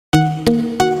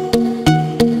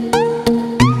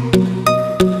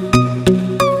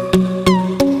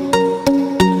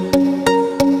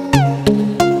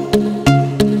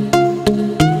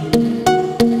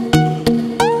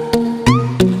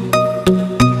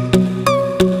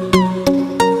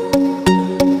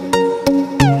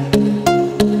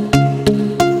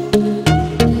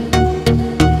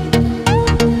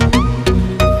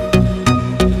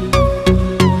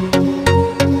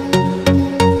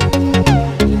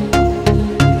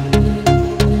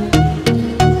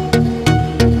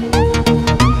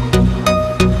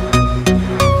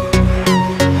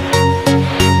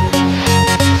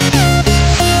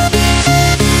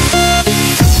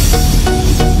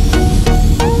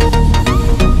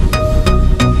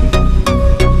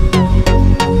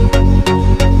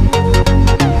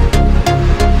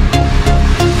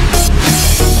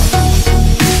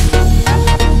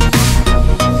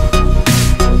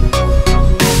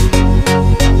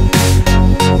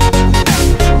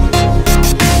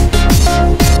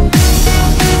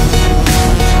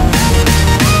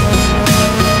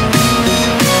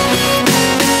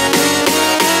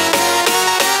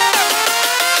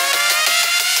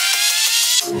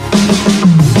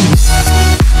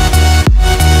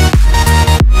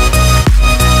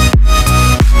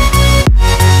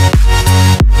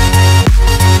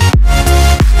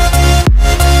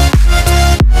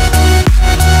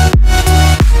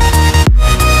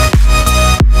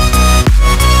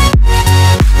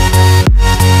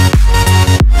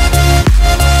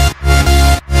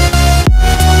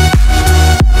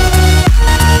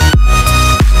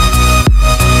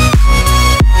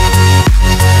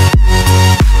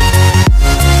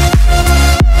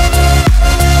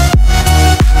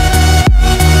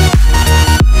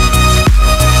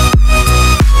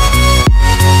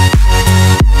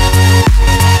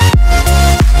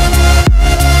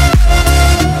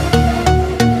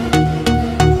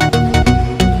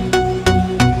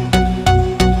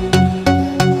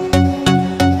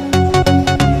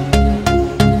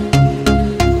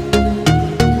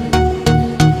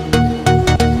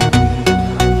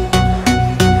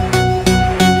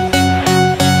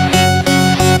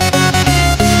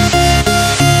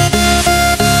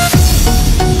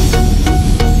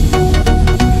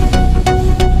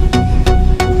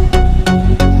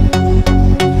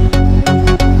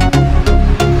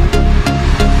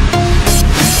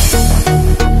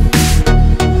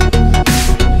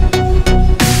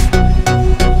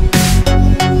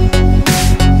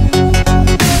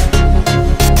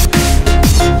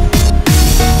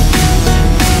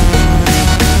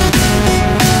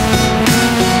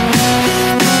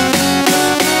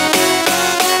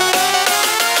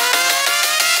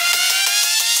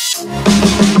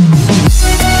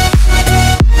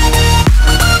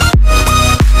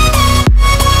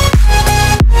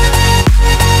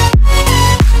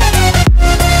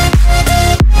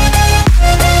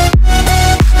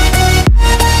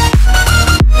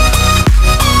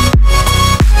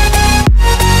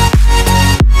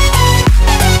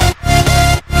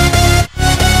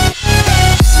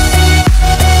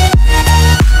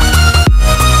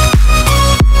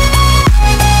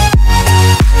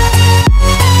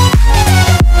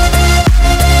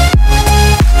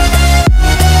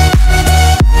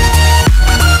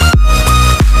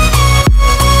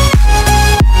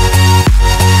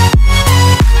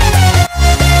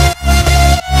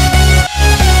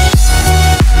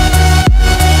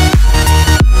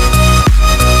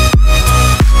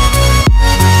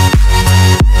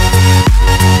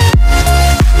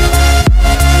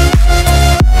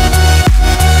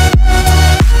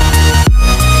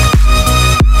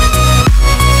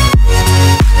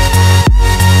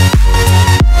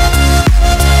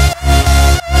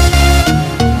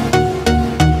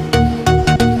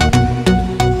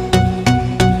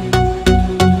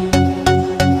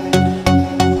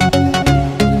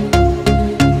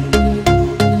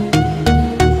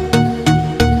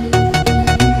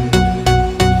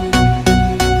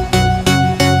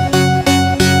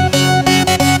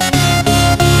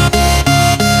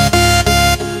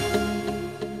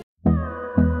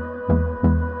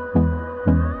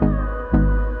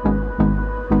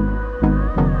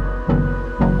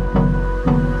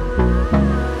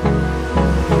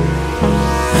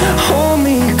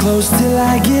close till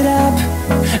I get up.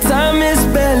 Time is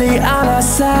barely on our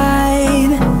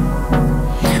side.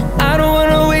 I don't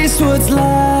wanna waste what's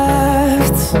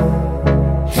left.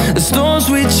 The storms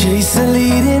we chase are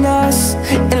leading us,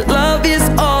 and love is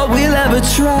all we'll ever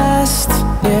trust.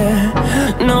 Yeah,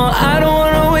 no, I don't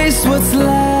wanna waste what's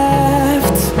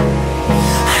left.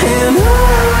 And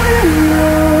on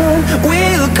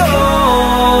we'll go,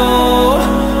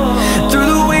 through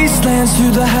the wastelands,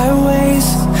 through the highways,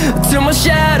 till my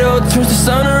shadow turns to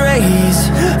sun rays.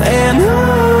 And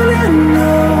on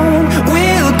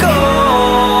we'll go,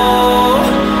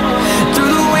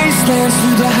 through the wastelands,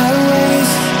 through the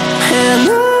highways, and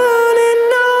on we'll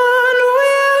go.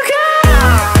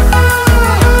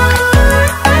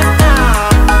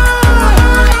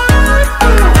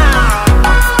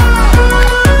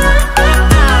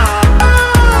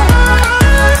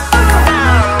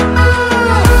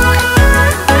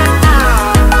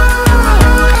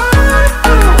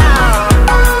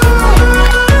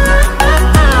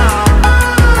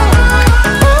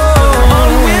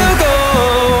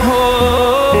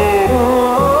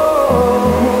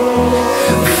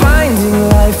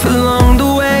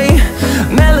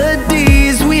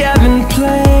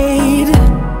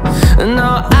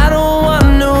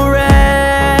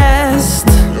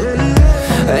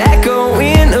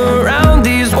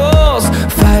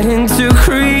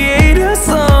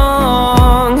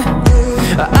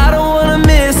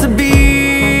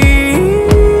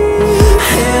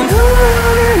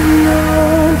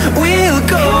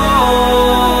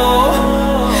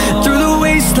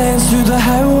 Through the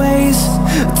highways,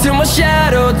 till my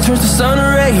shadow turns to sun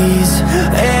rays.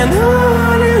 And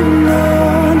on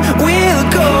we'll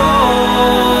go,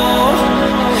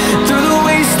 through the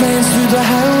wastelands, through the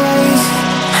highways,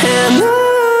 and on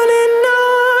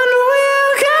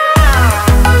we'll go.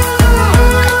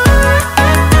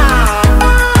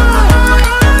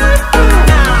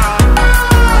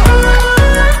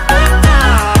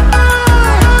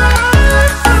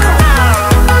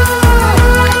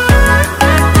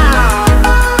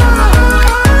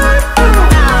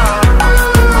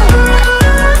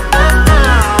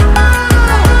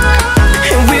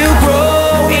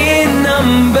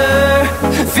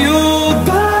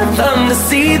 To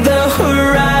see the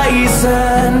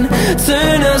horizon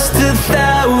turn us to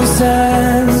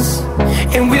thousands,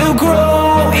 and we'll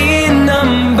grow in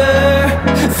number,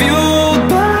 fueled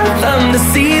by them. To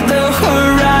see the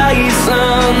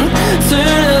horizon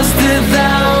turn us to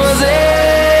thousands,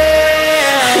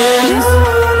 and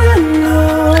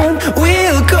on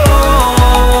we'll go,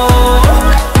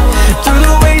 through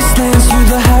the wastelands, through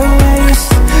the highways,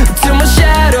 till my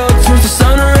shadow turns to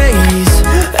sun rays.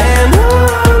 And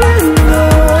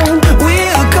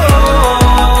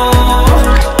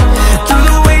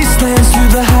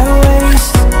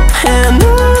and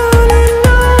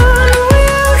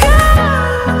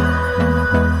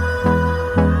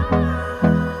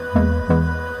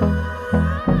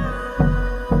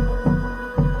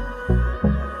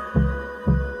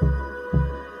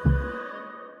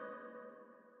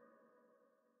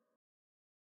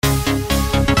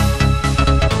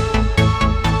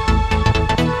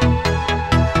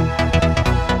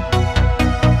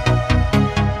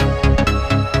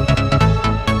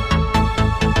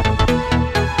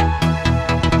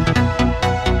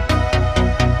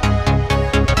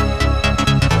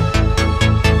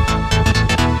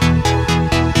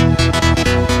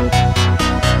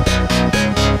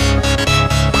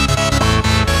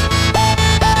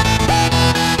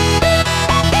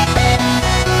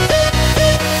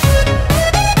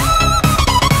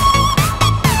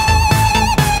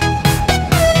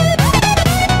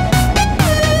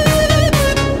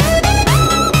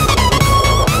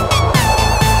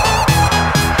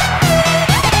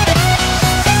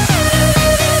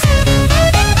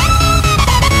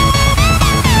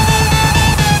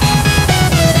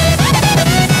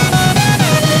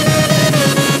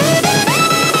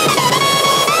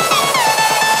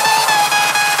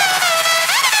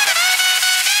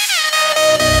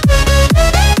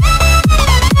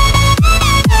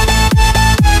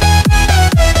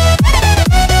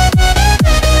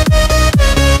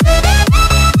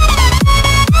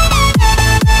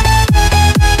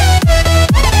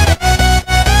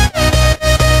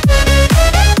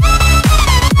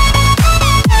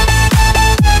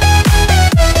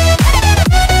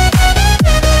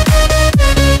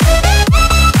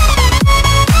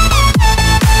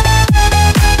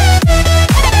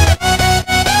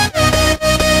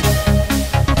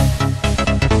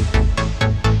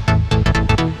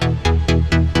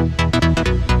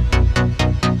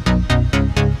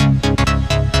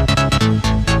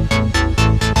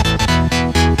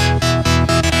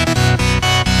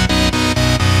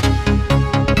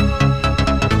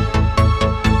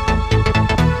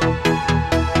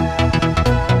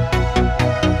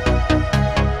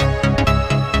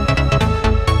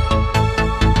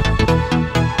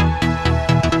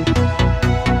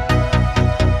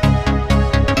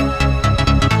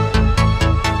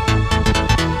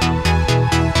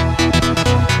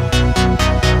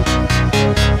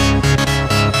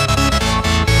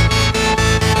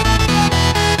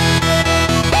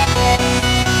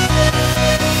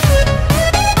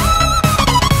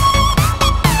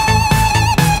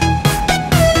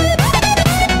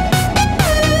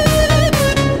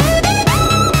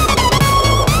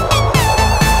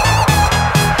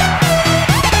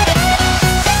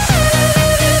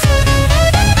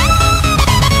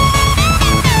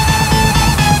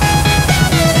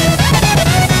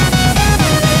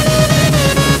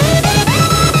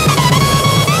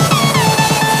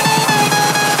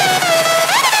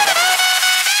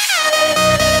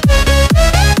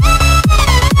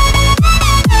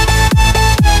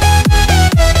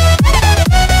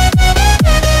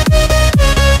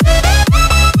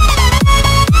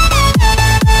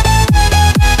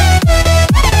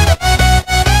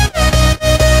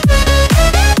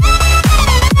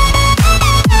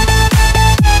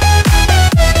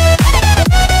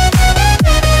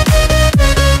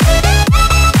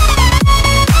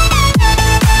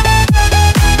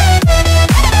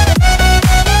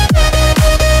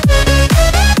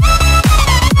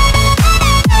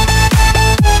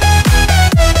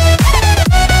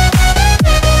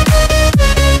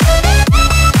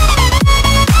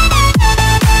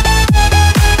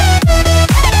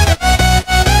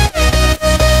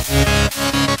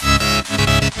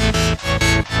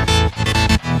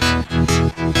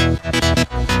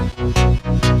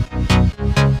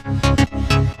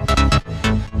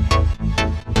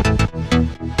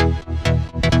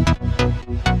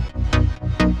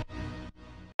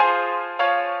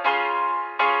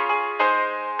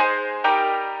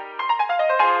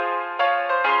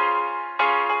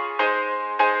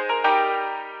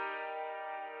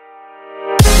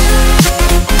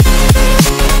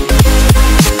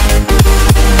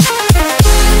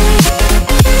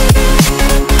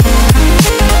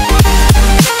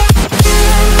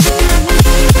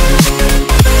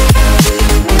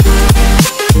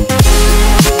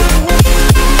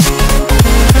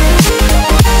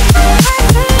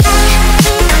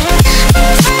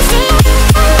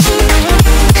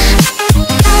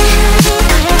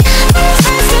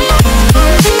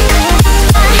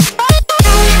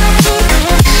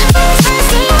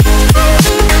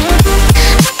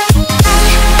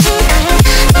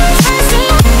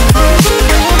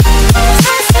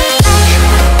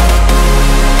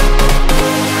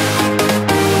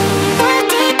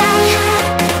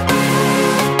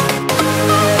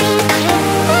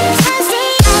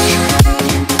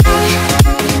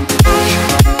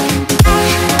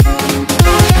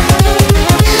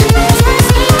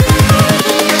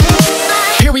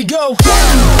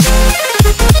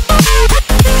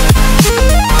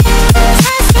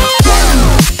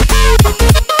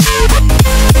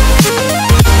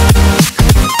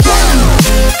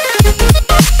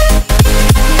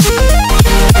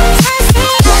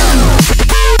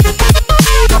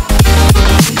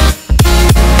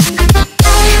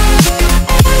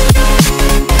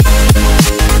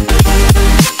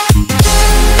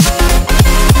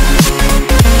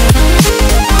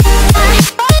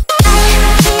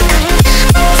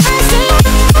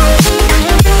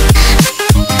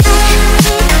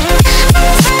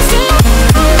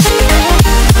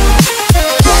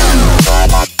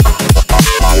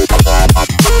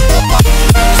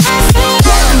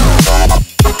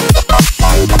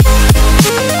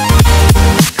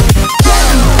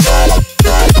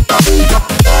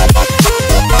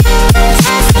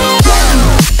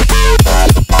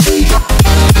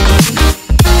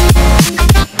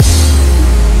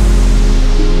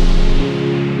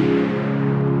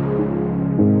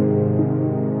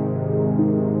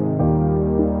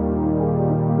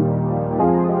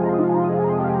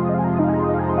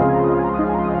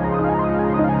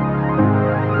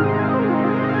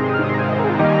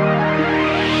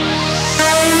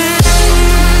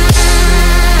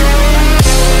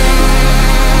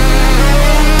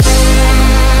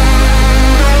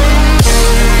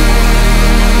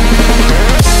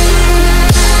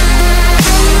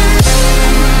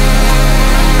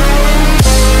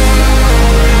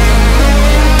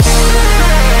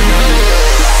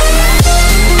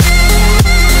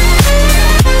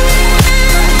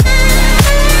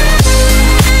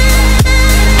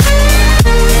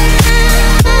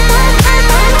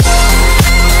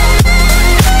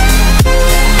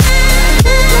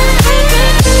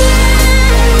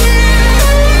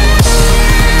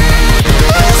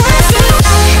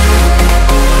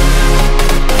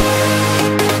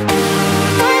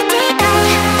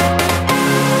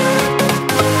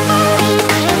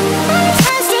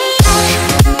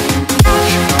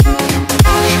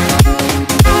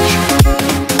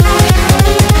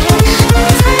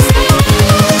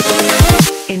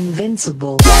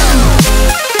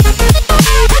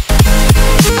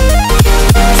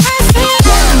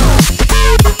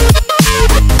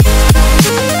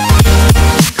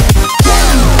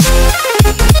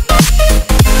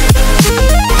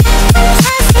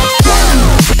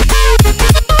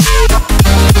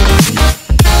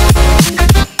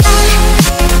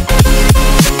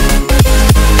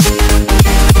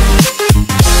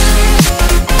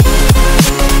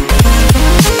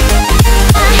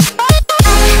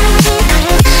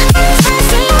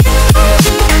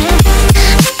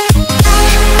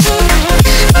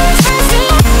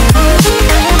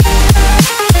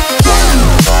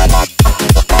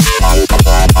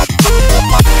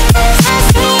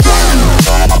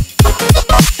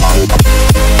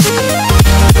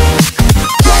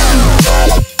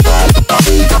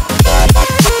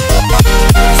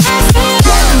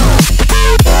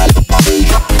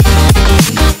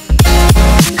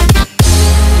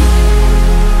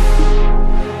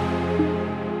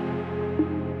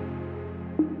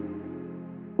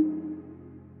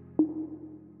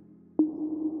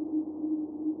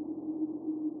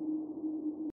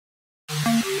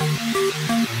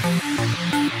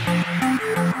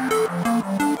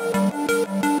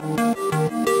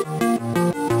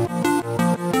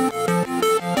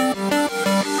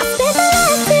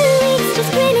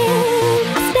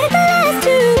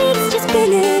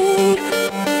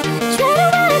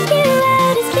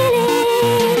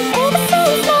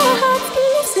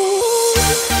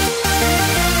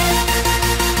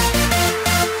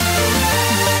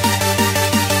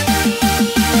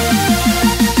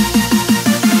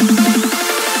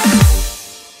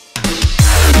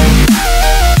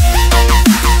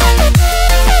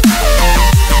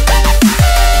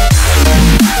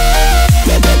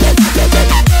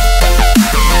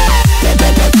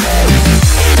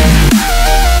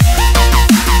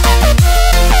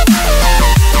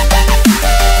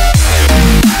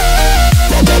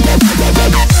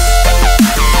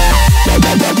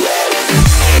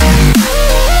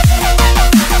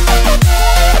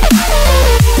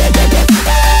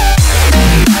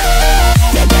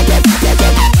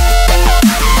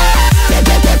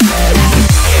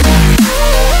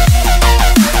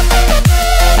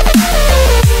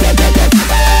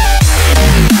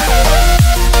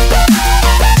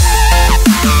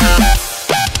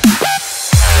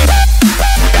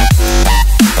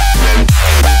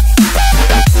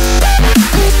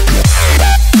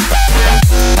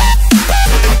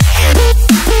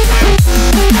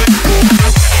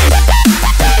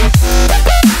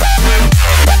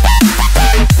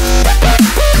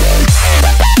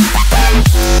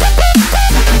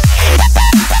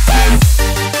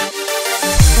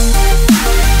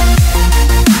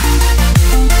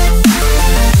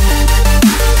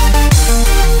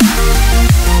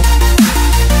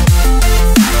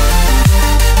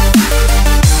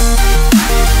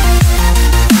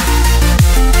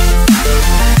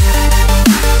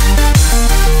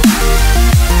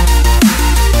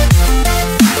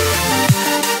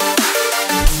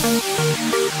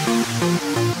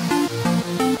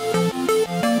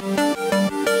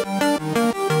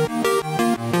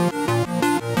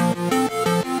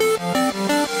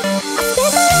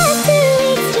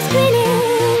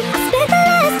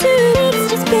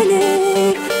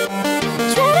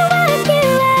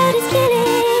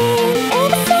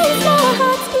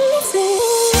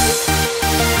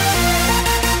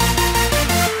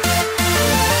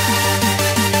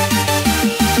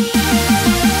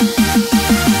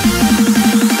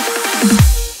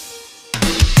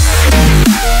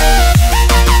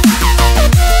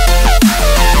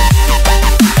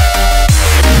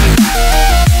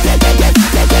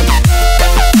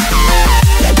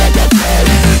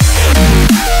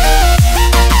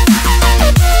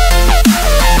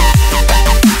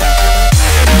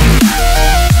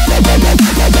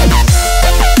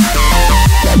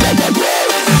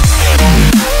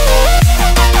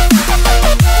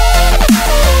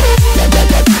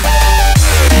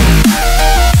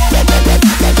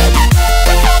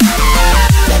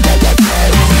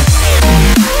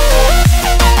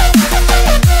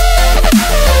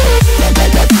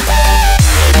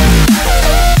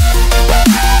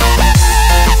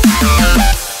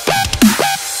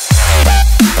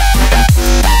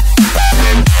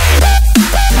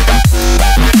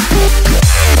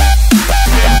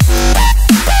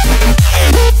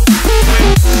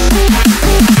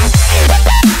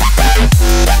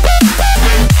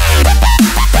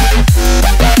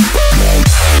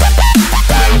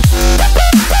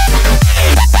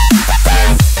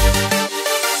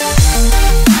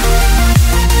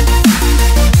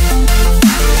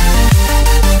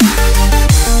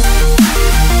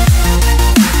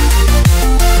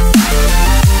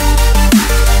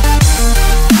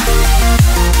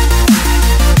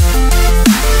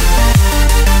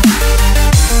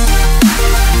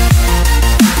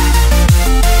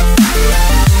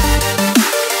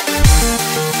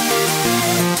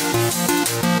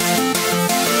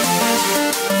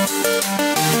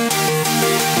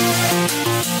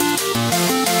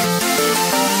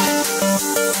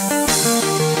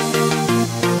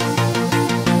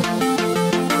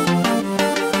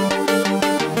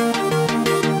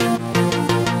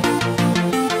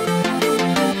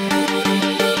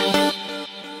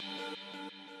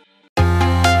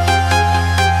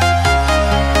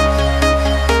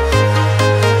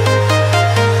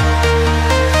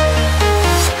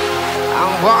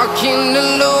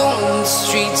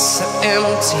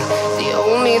empty. The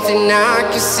only thing I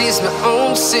can see is my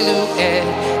own silhouette.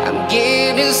 I'm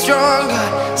getting stronger,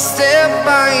 step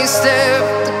by step.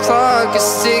 The clock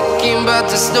is ticking, but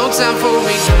there's no time for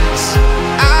regrets.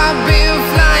 I've been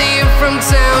flying from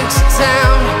town to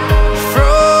town,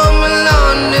 from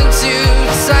London to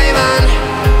Taiwan.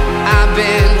 I've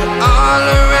been all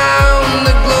around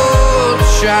the globe,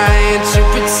 trying to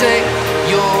protect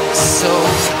your soul.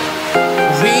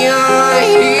 We are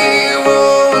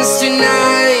heroes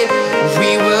tonight.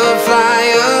 We will fly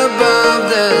above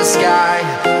the sky.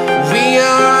 We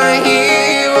are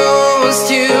heroes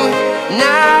tonight.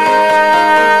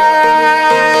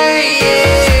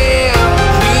 Yeah.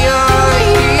 We are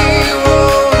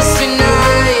heroes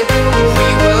tonight. We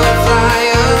will fly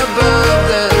above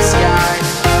the sky.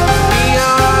 We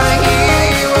are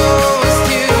heroes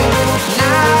tonight.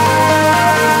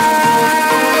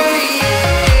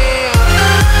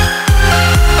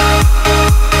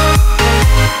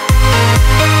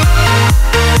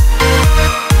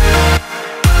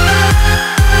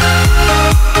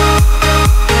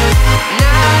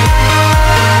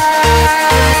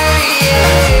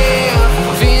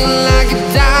 Feeling like a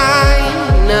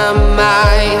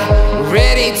dynamite,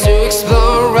 ready to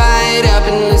explode right up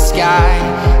in the sky.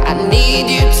 I need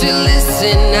you to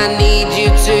listen, I need you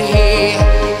to hear,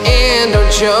 and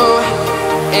don't show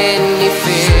any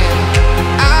fear.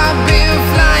 I've been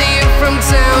flying from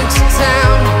town to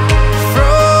town,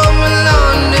 from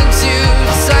London to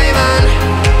Taiwan.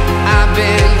 I've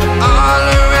been all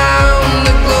around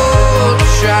the globe,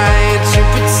 trying to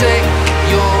protect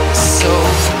your soul.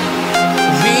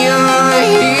 We are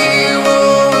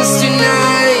heroes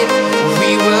tonight.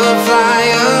 We will fly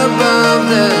above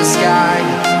the sky.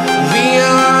 We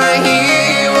are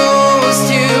heroes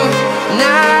tonight.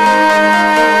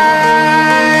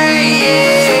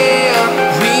 Yeah.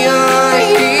 We are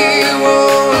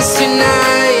heroes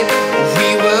tonight. We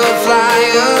will fly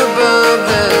above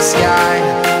the sky.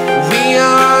 We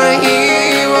are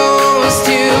heroes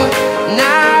tonight.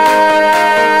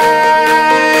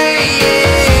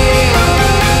 Yeah.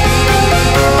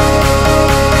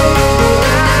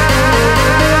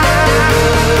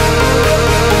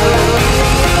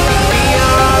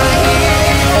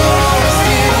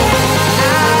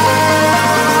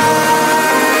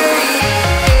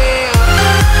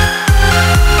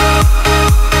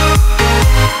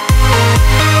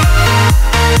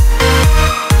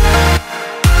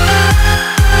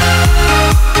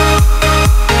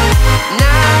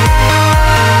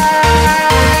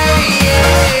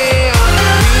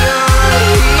 We are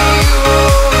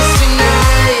heroes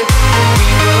tonight. We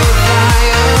will fly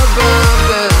above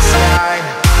the sky.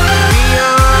 We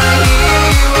are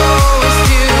heroes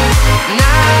tonight.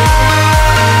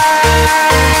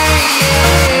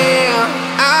 Yeah.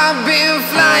 I've been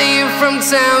flying from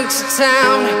town to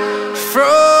town,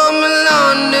 from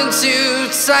London to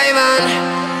Taiwan.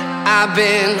 I've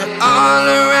been all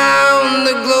around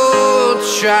the globe,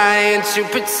 trying to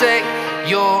protect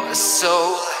your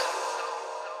soul.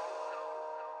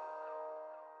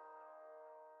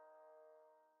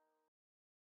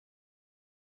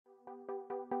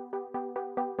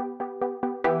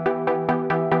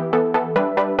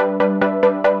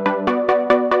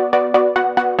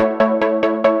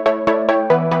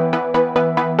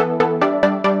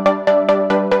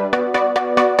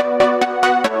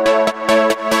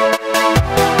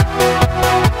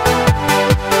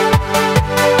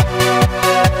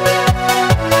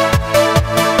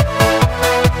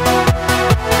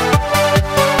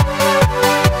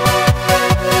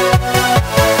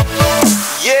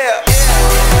 Yeah.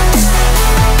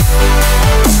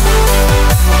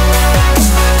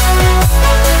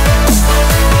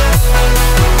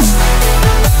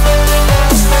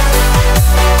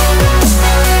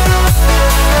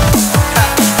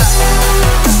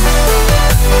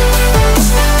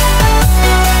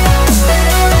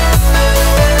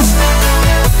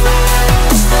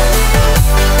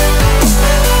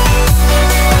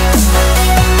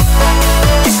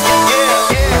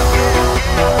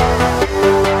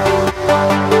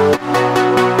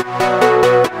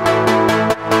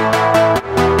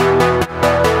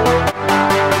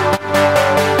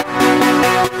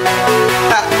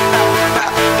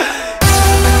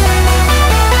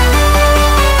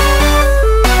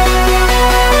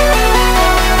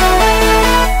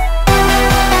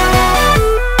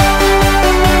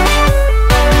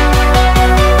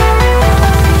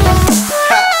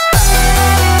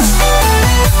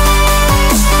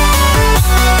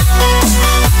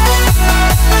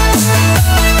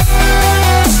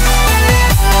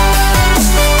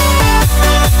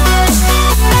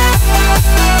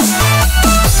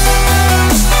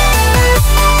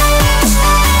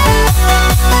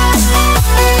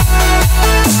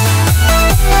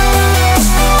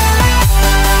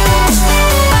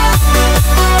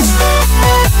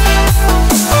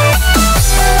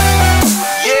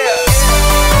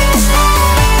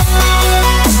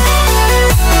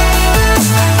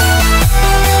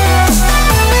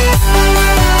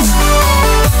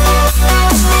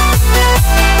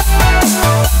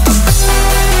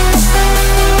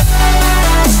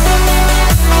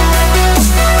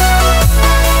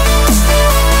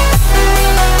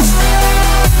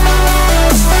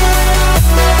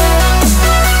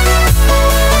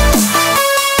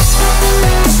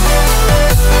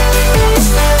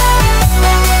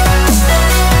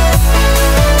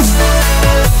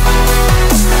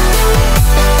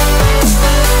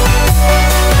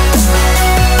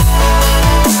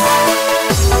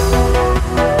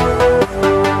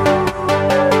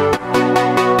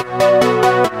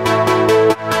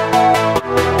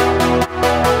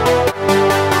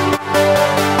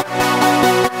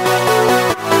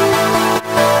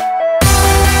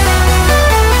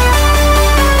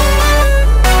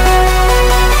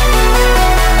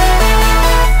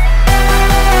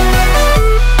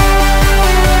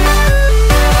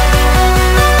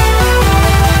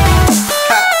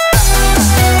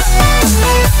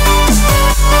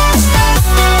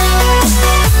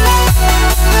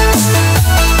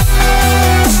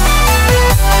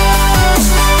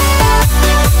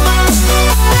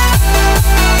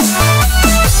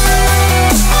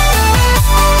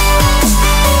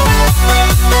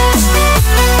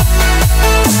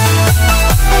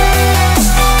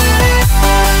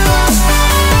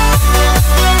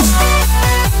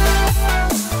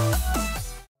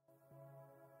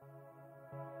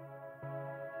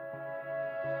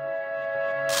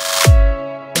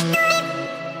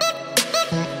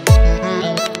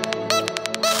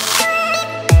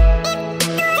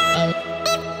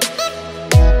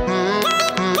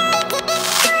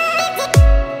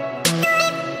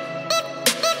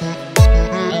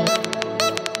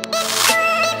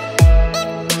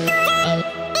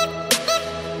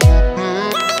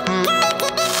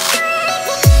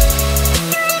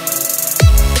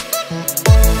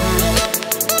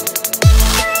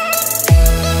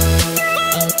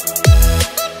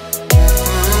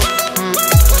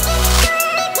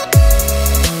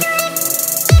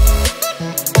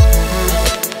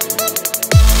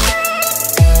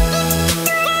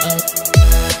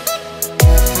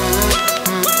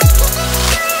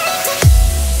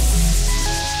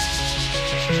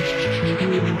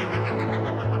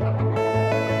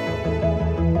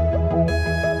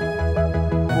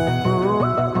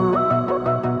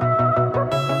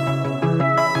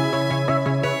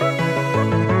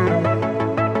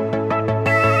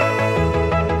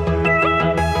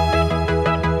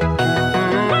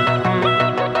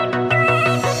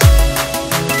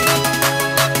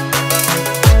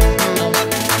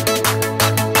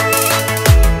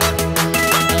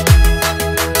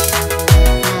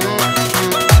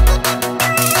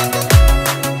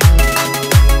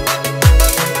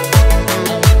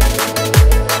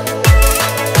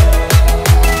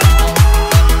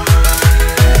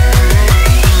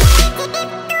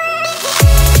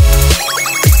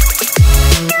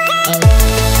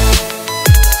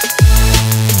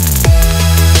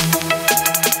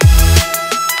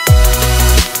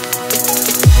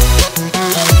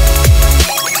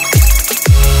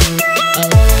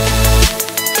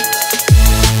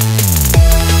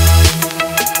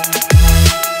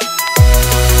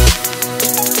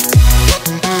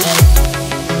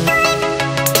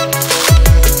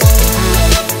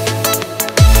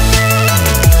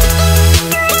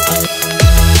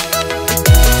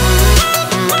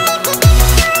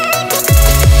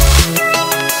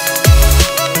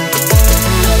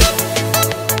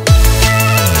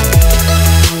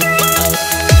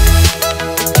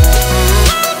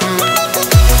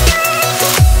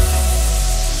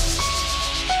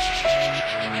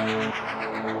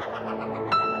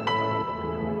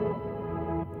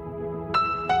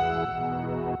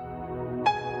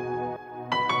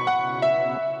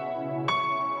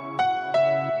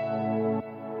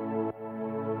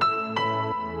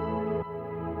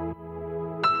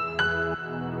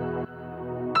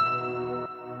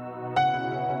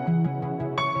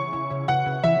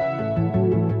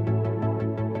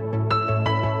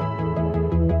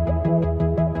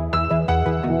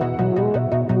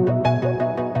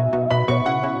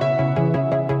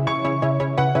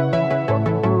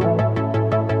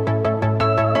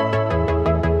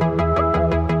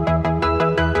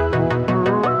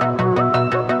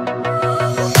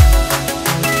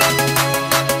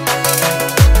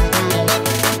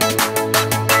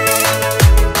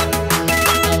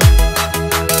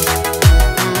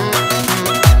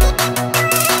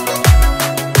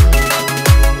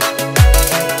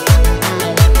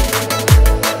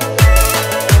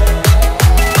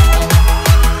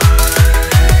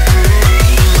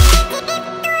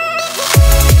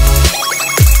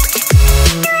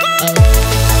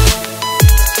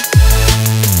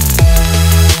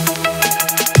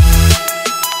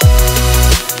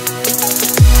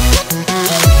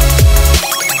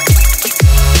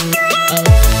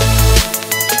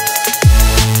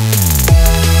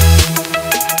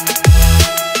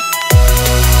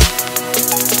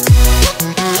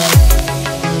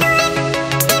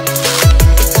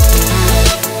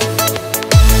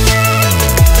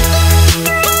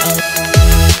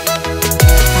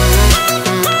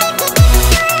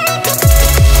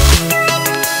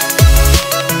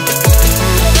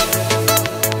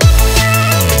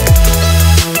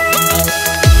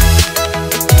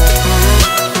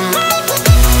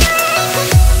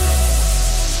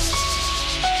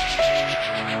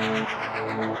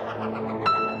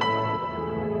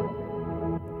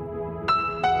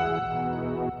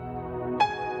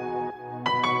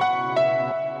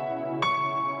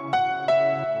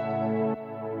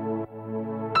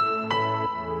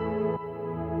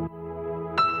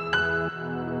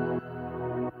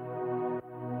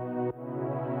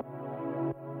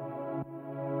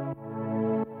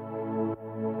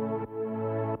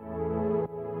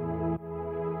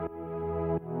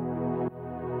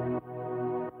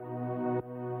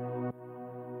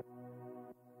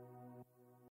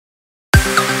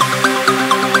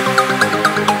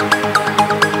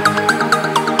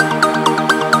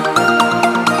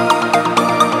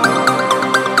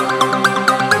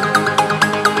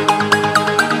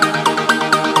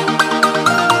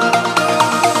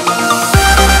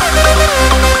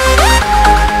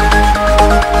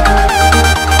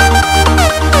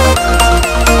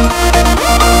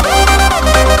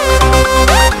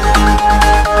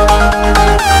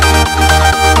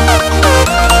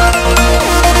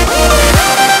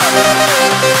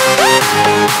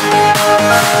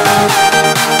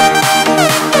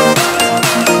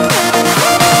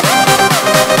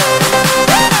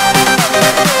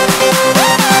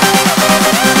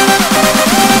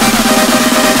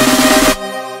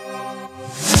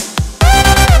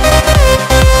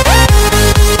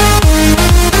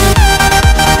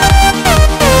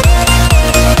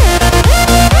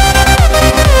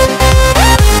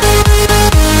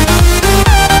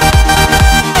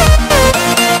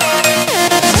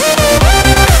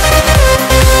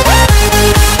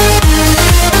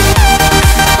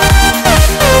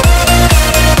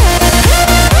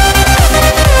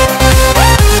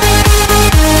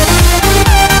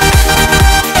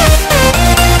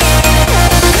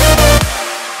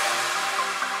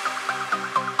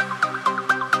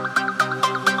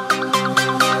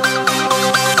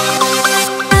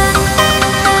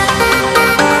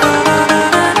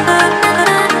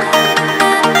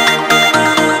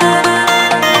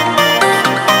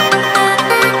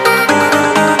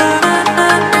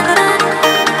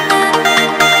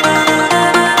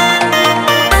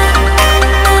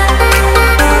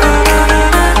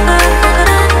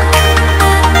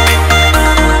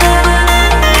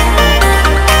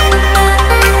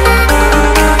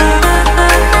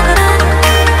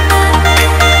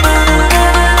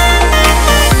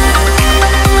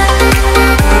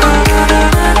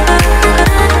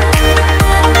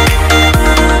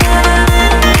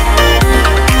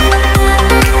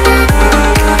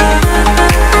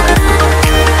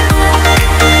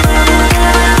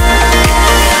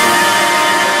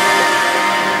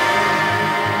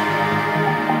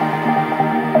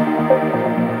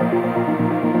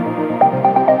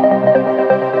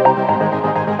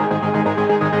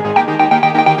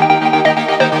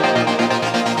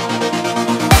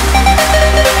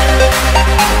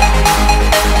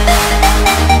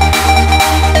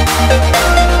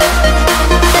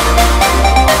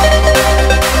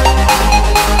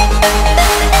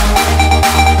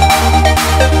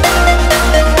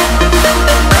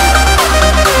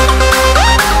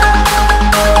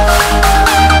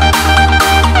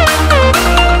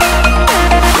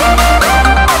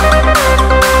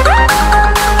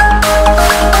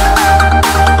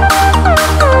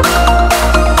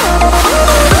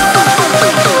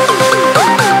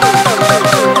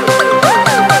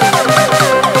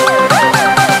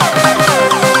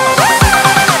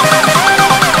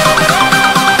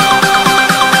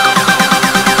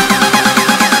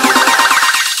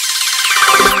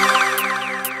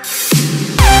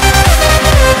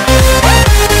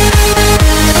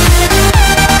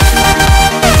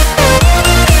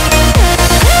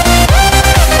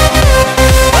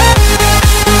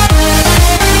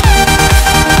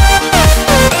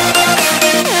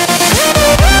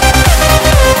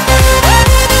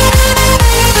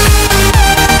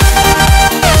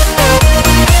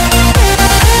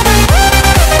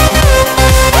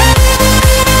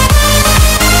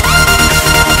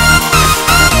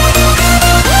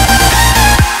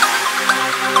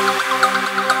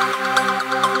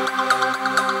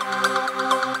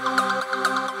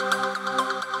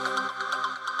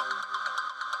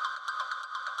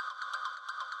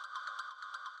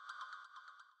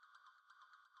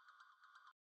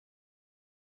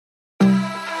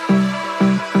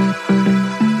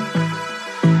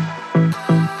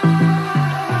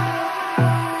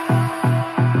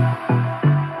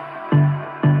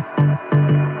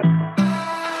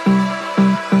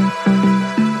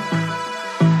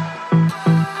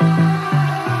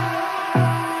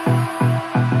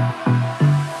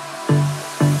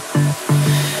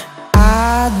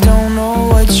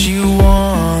 what you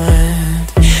want.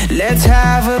 Let's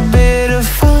have a bit of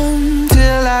fun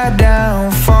till I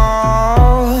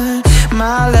downfall.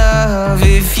 My love,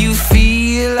 if you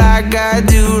feel like I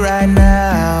do right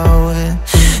now,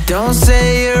 don't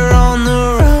say you're on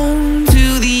the run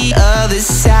to the other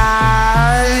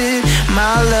side,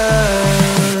 my love.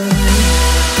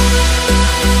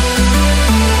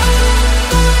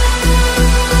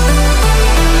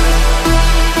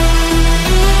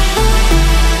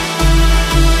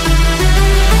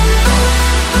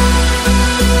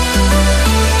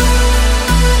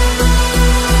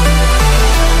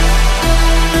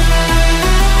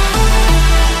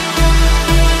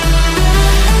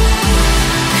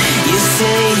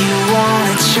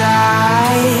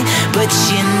 But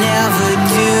you never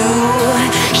do.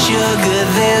 Sugar,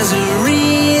 there's a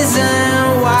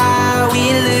reason why we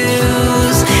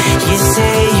lose. You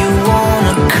say you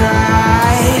wanna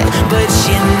cry, but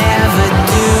you never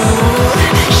do.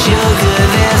 Sugar,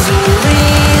 there's a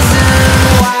reason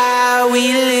why we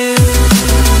lose.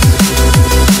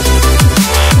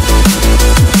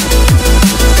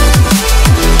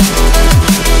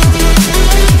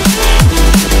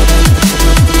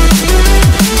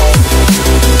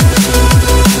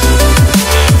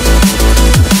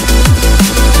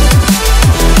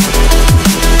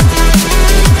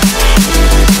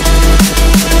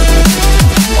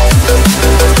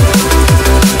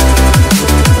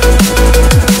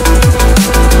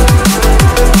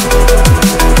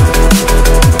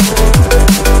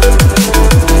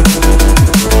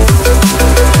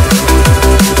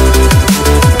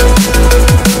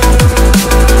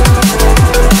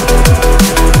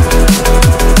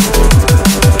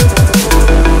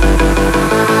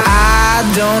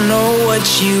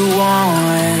 You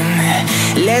want.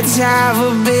 Let's have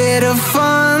a bit of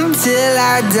fun till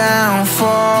I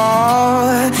downfall,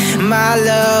 my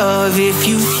love, if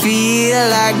you feel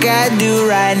like I do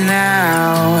right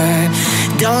now.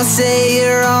 Don't say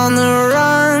you're on the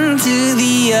run to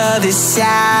the other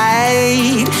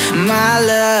side, my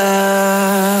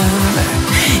love.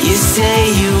 You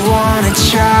say you wanna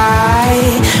try,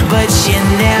 but you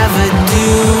never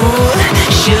do.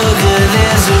 Sugar,